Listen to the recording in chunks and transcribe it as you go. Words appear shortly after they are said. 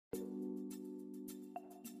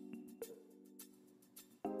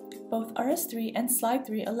Both RS3 and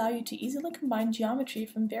Slide3 allow you to easily combine geometry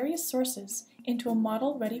from various sources into a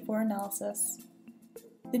model ready for analysis.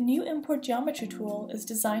 The new Import Geometry tool is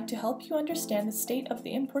designed to help you understand the state of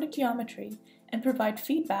the imported geometry and provide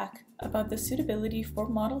feedback about the suitability for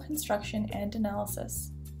model construction and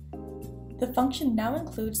analysis. The function now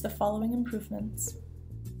includes the following improvements: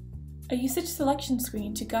 a usage selection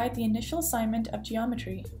screen to guide the initial assignment of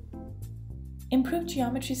geometry, improved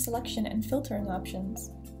geometry selection and filtering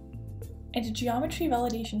options, and a geometry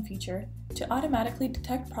validation feature to automatically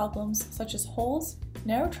detect problems such as holes,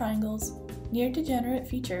 narrow triangles, near-degenerate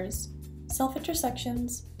features,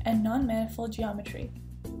 self-intersections, and non-manifold geometry.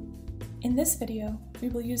 In this video, we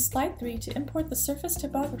will use Slide3 to import the surface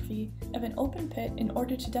topography of an open pit in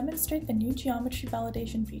order to demonstrate the new geometry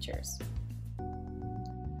validation features.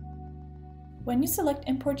 When you select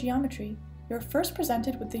Import Geometry, you are first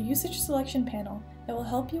presented with the Usage Selection panel that will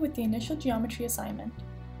help you with the initial geometry assignment.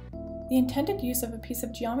 The intended use of a piece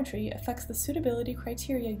of geometry affects the suitability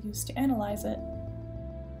criteria used to analyze it.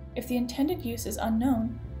 If the intended use is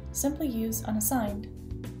unknown, simply use Unassigned.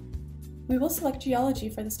 We will select Geology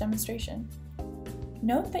for this demonstration.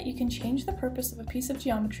 Note that you can change the purpose of a piece of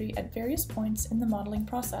geometry at various points in the modeling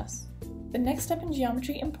process. The next step in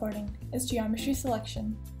geometry importing is geometry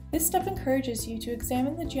selection. This step encourages you to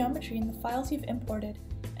examine the geometry in the files you've imported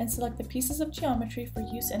and select the pieces of geometry for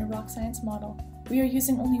use in a Rocscience model. We are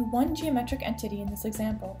using only one geometric entity in this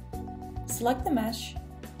example. Select the mesh,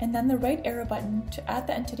 and then the right arrow button to add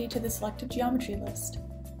the entity to the selected geometry list.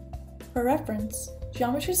 For reference,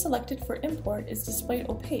 geometry selected for import is displayed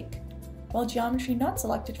opaque, while geometry not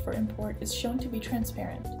selected for import is shown to be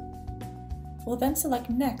transparent. We'll then select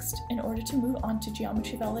Next in order to move on to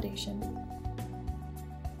geometry validation.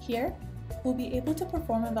 Here, we'll be able to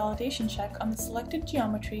perform a validation check on the selected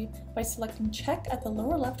geometry by selecting Check at the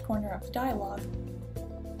lower left corner of the dialog.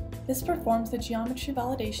 This performs the geometry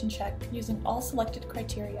validation check using all selected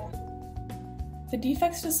criteria. The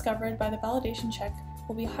defects discovered by the validation check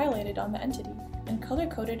will be highlighted on the entity and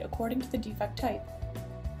color-coded according to the defect type.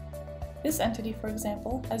 This entity, for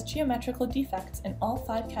example, has geometrical defects in all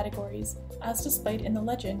 5 categories, as displayed in the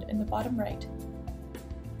legend in the bottom right.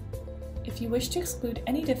 If you wish to exclude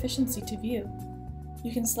any deficiency to view,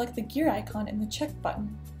 you can select the gear icon in the Check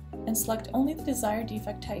button and select only the desired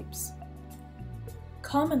defect types.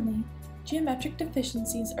 Commonly, geometric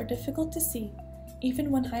deficiencies are difficult to see,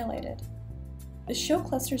 even when highlighted. The Show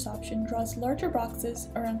Clusters option draws larger boxes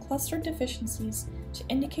around clustered deficiencies to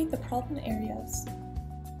indicate the problem areas.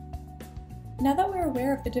 Now that we're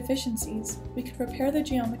aware of the deficiencies, we can repair the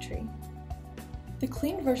geometry. The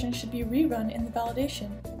clean version should be rerun in the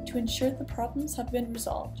validation to ensure the problems have been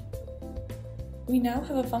resolved. We now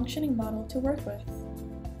have a functioning model to work with.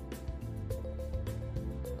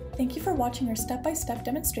 Thank you for watching our step-by-step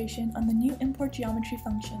demonstration on the new Import Geometry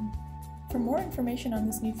function. For more information on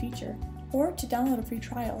this new feature, or to download a free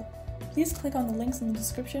trial, please click on the links in the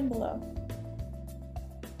description below.